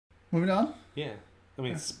Moving on. Yeah. I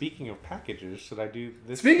mean, speaking of packages, should I do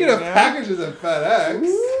this? Speaking of packages at FedEx.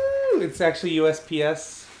 Woo! It's actually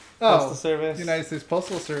USPS Postal Service. United States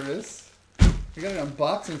Postal Service. We got an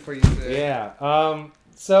unboxing for you today. Yeah.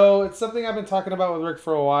 So it's something I've been talking about with Rick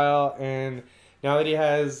for a while, and now that he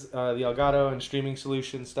has the Elgato and streaming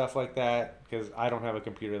solution, stuff like that, because I don't have a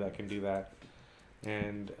computer that can do that.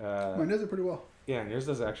 And mine does it pretty well. Yeah, yours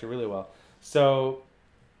does it actually really well. So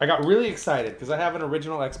I got really excited because I have an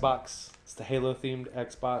original Xbox. It's the Halo-themed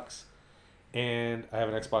Xbox. And I have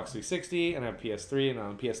an Xbox 360 and I have PS3. And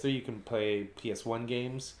on PS3 you can play PS1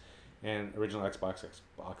 games and original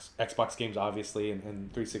Xbox games, obviously, and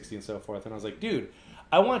 360 and so forth. And I was like, dude,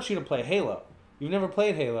 I want you to play Halo. You've never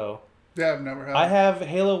played Halo. Yeah, I've never had. I have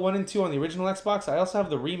Halo 1 and 2 on the original Xbox. I also have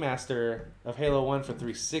the remaster of Halo 1 for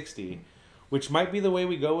 360, which might be the way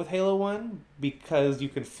we go with Halo 1 because you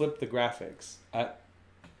can flip the graphics.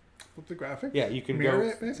 Flip the graphics? Yeah, you can Mirror go...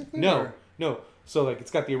 it, basically? No. So, like,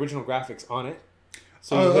 it's got the original graphics on it.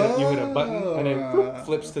 So you hit a button, and it whoop,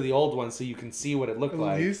 flips to the old one so you can see what it looked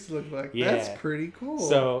like. It used to look like. Yeah. That's pretty cool.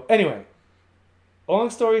 So, anyway, long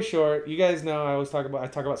story short, you guys know I talk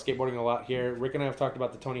about skateboarding a lot here. Rick and I have talked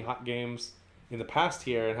about the Tony Hawk games in the past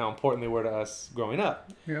here and how important they were to us growing up.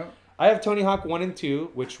 Yeah. I have Tony Hawk 1 and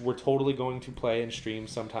 2, which we're totally going to play and stream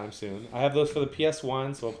sometime soon. I have those for the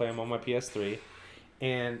PS1, so I'll play them on my PS3.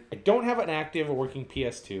 And I don't have an active or working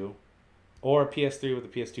PS2 or a PS3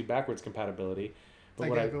 with the PS2 backwards compatibility.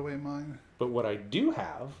 But I gave away mine. But what I do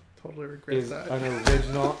have totally regret is that. an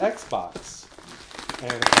original Xbox.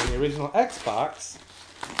 And on the original Xbox,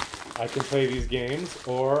 I can play these games,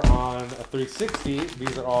 or on a 360,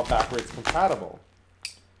 these are all backwards compatible.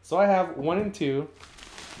 So I have 1 and 2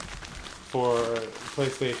 for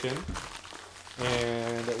PlayStation,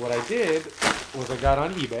 and what I did was I got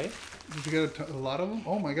on eBay. Did you get a lot of them?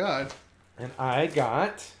 Oh my god. And I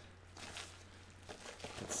got,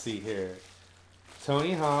 let's see here,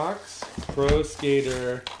 Tony Hawk's Pro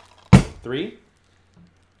Skater 3.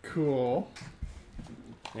 Cool.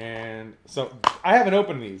 And so I haven't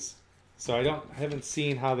opened these, so I haven't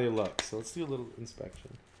seen how they look. So let's do a little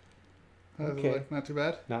inspection. How does it look? Not too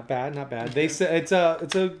bad? Not bad, not bad. They say it's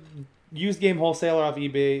a used game wholesaler off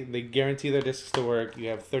eBay. They guarantee their discs to work. You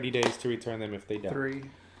have 30 days to return them if they don't. 3.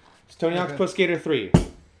 It's Tony Hawk's Pro Skater 3.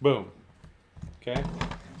 Boom. Okay.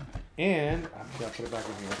 And I'll put it back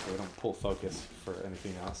in here so I don't pull focus for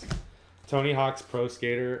anything else. Tony Hawk's Pro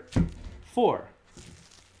Skater 4.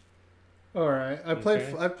 All right. I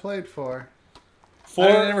played 4. 4.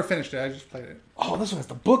 I never finished it. I just played it. Oh, this one has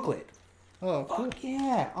the booklet. Oh, cool. Fuck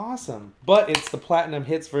yeah, awesome. But it's the Platinum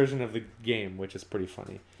Hits version of the game, which is pretty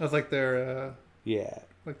funny. That's like their... Yeah.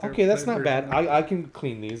 Like their Okay, that's not bad. version. I can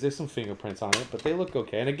clean these. There's some fingerprints on it, but they look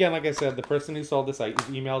okay. And again, like I said, the person who sold this, I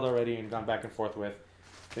emailed already and gone back and forth with.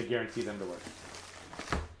 They guarantee them to work.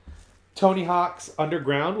 Tony Hawk's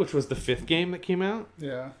Underground, which was the 5th game that came out.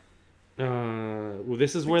 Yeah. Well,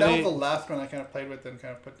 this is where that they... was the last one I kind of played with and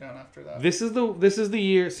kind of put down after that. This is the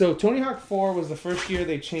year. So Tony Hawk 4 was the first year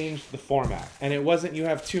they changed the format, and it wasn't you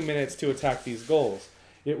have 2 minutes to attack these goals.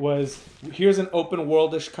 It was here's an open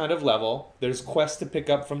worldish kind of level. There's quests to pick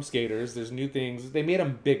up from skaters. There's new things. They made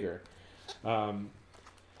them bigger. So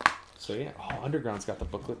yeah. Oh, Underground's got the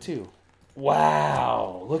booklet too.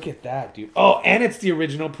 Wow, look at that, dude. Oh, and it's the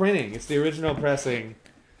original printing. It's the original pressing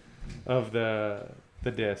of the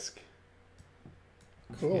disc.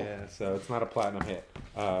 Cool. Yeah, so it's not a platinum hit.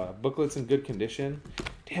 Booklet's in good condition.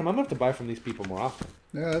 Damn, I'm gonna have to buy from these people more often.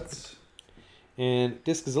 Yeah, that's... And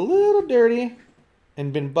disc is a little dirty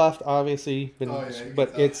and been buffed, obviously.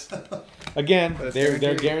 But it's again,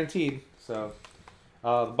 they're guaranteed. So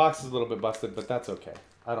the box is a little bit busted, but that's okay.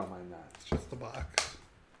 I don't mind that. It's just the box.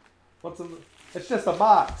 What's in the... It's just a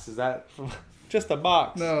box. Is that from... Just a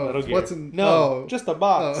box? No. Metal Gear. What's in... No, oh. just a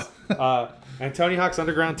box. Oh. And Tony Hawk's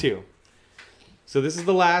Underground 2. So this is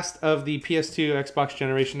the last of the PS2 Xbox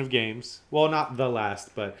generation of games. Well, not the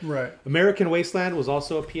last, but Right. American Wasteland was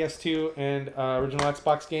also a PS2 and original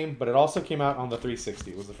Xbox game, but it also came out on the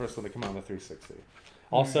 360. It was the first one to come out on the 360.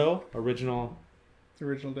 Also, original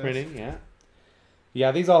disc. printing, yeah.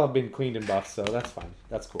 Yeah, these all have been cleaned and buffed, so that's fine.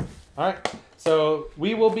 That's cool. All right, so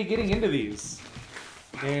we will be getting into these.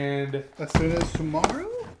 And... As soon as tomorrow?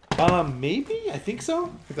 Maybe? I think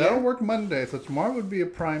so. That'll work Monday, so tomorrow would be a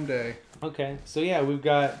prime day. Okay, so yeah, we've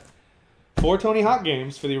got 4 Tony Hawk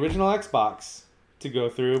games for the original Xbox to go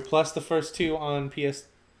through, plus the first 2 on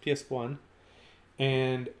PS1.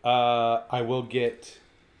 And I will get...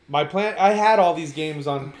 My plan... I had all these games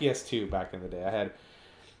on PS2 back in the day. I had...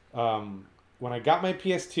 when I got my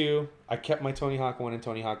PS2, I kept my Tony Hawk 1 and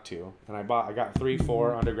Tony Hawk 2. And I got 3,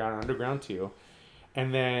 4, Underground 2.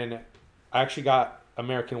 And then I actually got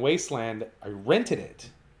American Wasteland. I rented it.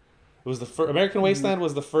 It was the American Wasteland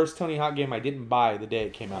was the first Tony Hawk game I didn't buy the day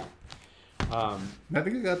it came out. I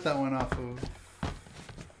think I got that one off of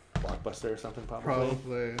Blockbuster or something,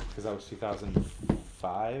 probably. Because that was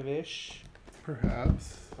 2005-ish.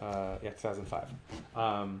 Perhaps. Yeah, 2005.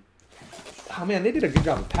 Oh man, they did a good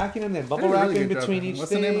job of packing them. They had bubble wrap in between each What's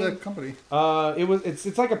thing. the name of the company?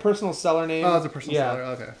 It's like a personal seller name. Oh, it's a personal seller.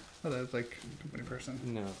 Okay. Oh, that's like company person.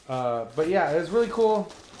 No. But yeah, it was really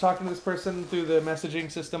cool talking to this person through the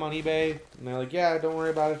messaging system on eBay. And they're like, yeah, don't worry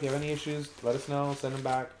about it. If you have any issues, let us know. Send them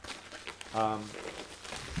back.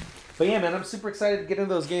 But yeah, man, I'm super excited to get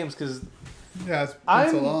into those games because yeah, it's been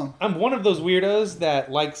so long. I'm one of those weirdos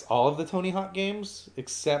that likes all of the Tony Hawk games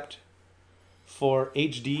except for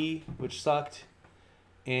HD, which sucked,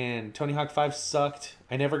 and Tony Hawk 5 sucked.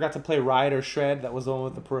 I never got to play Ride or Shred. That was the one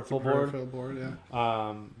with the peripheral board. Yeah.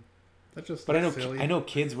 That just. But silly. I know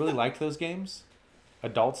kids really liked those games.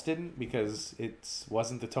 Adults didn't because it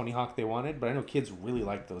wasn't the Tony Hawk they wanted. But I know kids really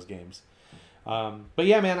liked those games. But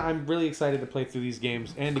yeah, man, I'm really excited to play through these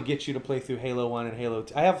games and to get you to play through Halo 1 and Halo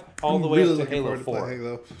 2. I have all the way up to Halo 4. To play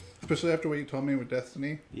Halo, especially after what you told me with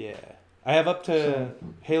Destiny. Yeah. I have up to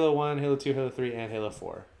Halo 1, Halo 2, Halo 3, and Halo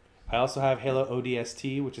 4. I also have Halo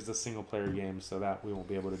ODST, which is a single-player game, so that we won't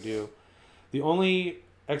be able to do. The only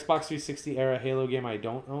Xbox 360 era Halo game I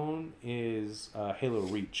don't own is Halo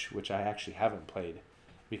Reach, which I actually haven't played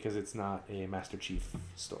because it's not a Master Chief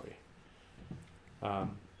story.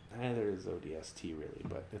 Neither is ODST really,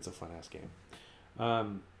 but it's a fun-ass game.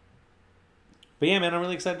 But yeah, man, I'm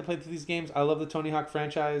really excited to play through these games. I love the Tony Hawk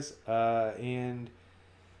franchise, and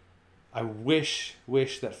I wish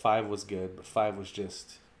that 5 was good, but 5 was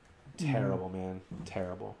just terrible, man.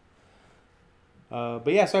 Terrible.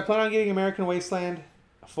 But yeah, so I plan on getting American Wasteland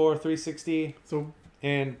for 360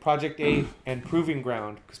 and Project 8 and Proving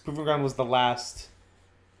Ground, because Proving Ground was the last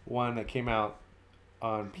one that came out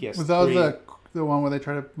on PS3. Was that the one where they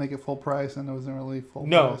tried to make it full price and it wasn't really full price?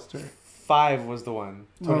 No, 5 was the one.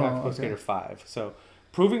 Tony Hawk Pro Skater 5. So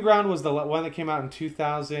Proving Ground was the one that came out in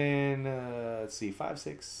 2000, let's see, 5,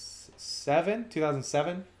 6, 7?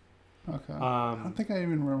 2007. Okay. I don't think I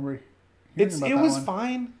even remember it was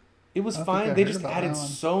fine. It was fine. They just added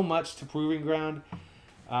so much to Proving Ground.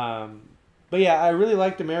 But yeah, I really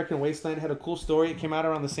liked American Wasteland. It had a cool story. It came out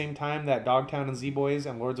around the same time that Dogtown and Z-Boys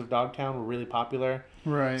and Lords of Dogtown were really popular.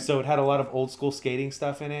 Right. So it had a lot of old school skating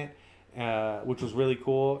stuff in it, which was really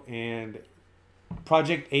cool. And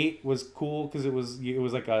Project 8 was cool because it was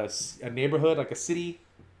like a neighborhood, like a city.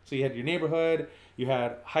 So you had your neighborhood, you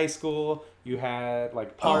had high school, you had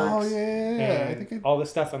like parks, and all this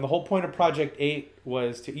stuff. And the whole point of Project 8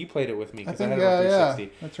 was you played it with me because I had it on 360. Yeah,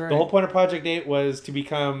 that's right. The whole point of Project 8 was to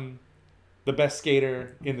become the best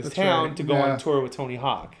skater in this town to go on tour with Tony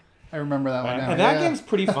Hawk. I remember that one now. And that game's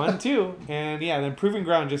pretty fun too. And yeah, then Proving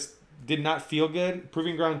Ground just did not feel good.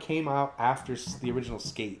 Proving Ground came out after the original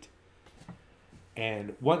Skate.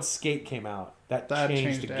 And once Skate came out, that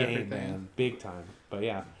changed the game, everything. Man. Big time. But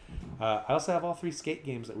yeah. I also have all 3 Skate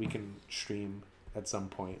games that we can stream at some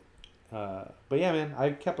point. But yeah, man, I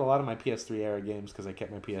kept a lot of my PS3 era games because I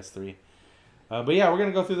kept my PS3. But yeah, we're going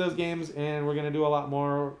to go through those games and we're going to do a lot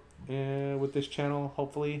more with this channel,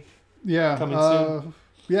 hopefully. Yeah. Coming soon.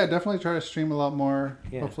 Yeah, definitely try to stream a lot more,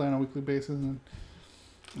 hopefully on a weekly basis. And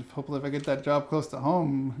hopefully if I get that job close to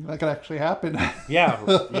home, that could actually happen.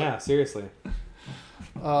 Yeah, seriously.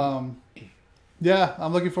 Yeah,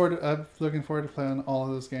 I'm looking forward to playing all of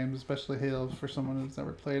those games, especially Halo for someone who's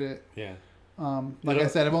never played it. Yeah. Like I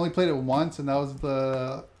said, I've only played it once, and that was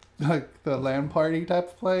the LAN party type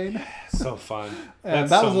of playing. So fun. And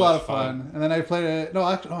that was a lot of fun. And then I played it. No,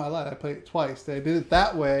 actually, I lied. I played it twice. They did it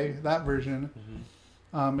that way, that version. Mm-hmm.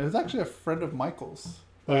 It was actually a friend of Michael's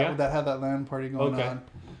that had that LAN party going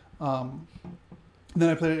on. Then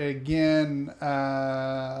I played it again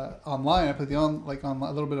online. I played a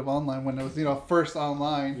little bit of online when it was first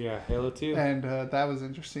online. Yeah, Halo 2. And that was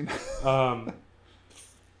interesting.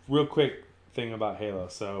 Real quick thing about Halo.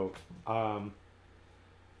 So, my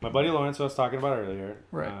buddy Lawrence, who I was talking about earlier,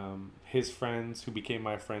 right. His friends, who became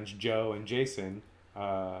my friends, Joe and Jason,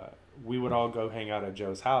 we would all go hang out at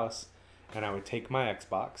Joe's house, and I would take my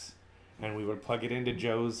Xbox, and we would plug it into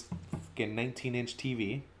Joe's fucking 19-inch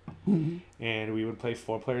TV. Mm-hmm. And we would play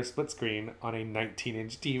 4-player split screen on a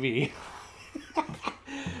 19-inch TV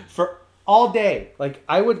for all day. Like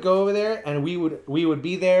I would go over there and we would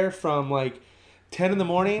be there from like 10 in the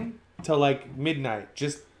morning till like midnight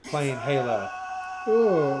just playing Halo.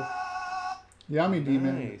 Oh, Yummy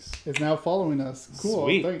Demon is now following us. Cool,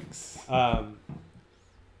 sweet. Thanks.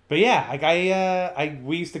 But But yeah, like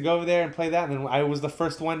we used to go over there and play that, and then I was the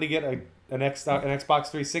first one to get an Xbox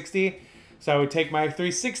 360. So I would take my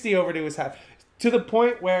 360 over to his house, to the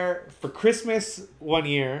point where for Christmas one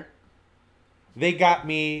year, they got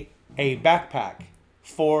me a backpack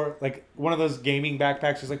for like one of those gaming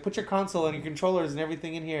backpacks. Just like put your console and your controllers and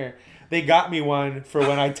everything in here. They got me one for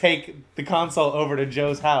when I take the console over to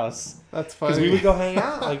Joe's house. That's funny. Because we would go hang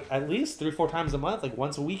out like at least 3 or 4 times a month, like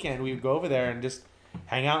once a weekend. We would go over there and just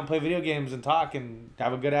hang out and play video games and talk and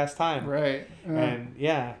have a good ass time. Right. And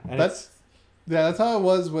that's how it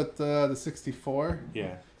was with the 64.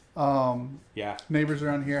 Yeah. Yeah. Neighbors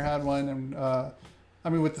around here had one, and I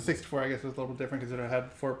mean with the 64, I guess it was a little different because it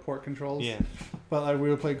had 4 port controls. Yeah. But like we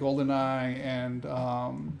would play GoldenEye and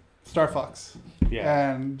Star Fox.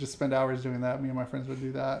 Yeah. And just spend hours doing that. Me and my friends would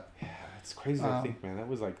do that. Yeah, it's crazy to think, man. That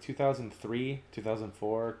was like 2003,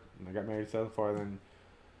 2004. And I got married in 2004. And then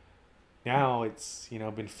now it's,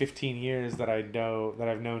 been 15 years that I've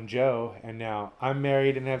known Joe. And now I'm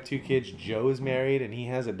married and have 2 kids. Joe is married and he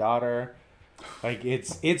has a daughter. Like,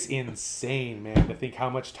 it's insane, man, to think how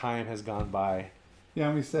much time has gone by.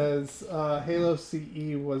 Yami says, Halo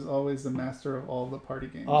CE was always the master of all the party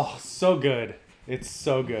games. Oh, so good. It's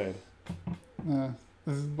so good. I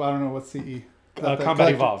don't know what CE.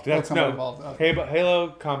 Combat Evolved. Evolved. Okay. Halo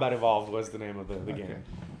Combat Evolved was the name of the game.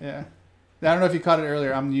 Yeah. I don't know if you caught it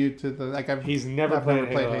earlier. I'm new to the He's never played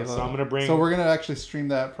Halo, so I'm gonna So we're gonna actually stream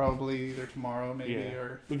that probably either tomorrow, maybe,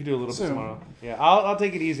 or we could do a little soon. bit tomorrow. Yeah, I'll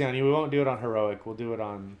take it easy on you. We won't do it on Heroic. We'll do it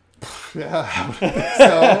on. Yeah.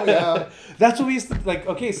 So yeah. That's what we used to like.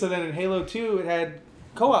 Okay, so then in Halo 2 it had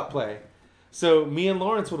co-op play. So me and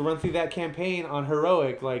Lawrence would run through that campaign on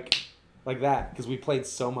Heroic like that because we played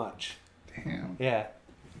so much. Damn. Yeah.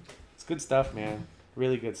 It's good stuff, man.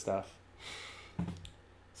 Really good stuff.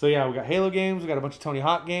 So yeah, we got Halo games. We got a bunch of Tony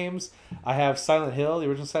Hawk games. I have Silent Hill, the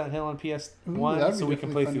original Silent Hill on PS1, so we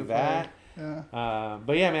can play through that. Yeah.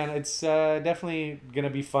 But yeah, man, it's definitely going to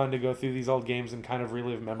be fun to go through these old games and kind of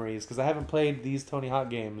relive memories because I haven't played these Tony Hawk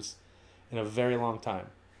games in a very long time.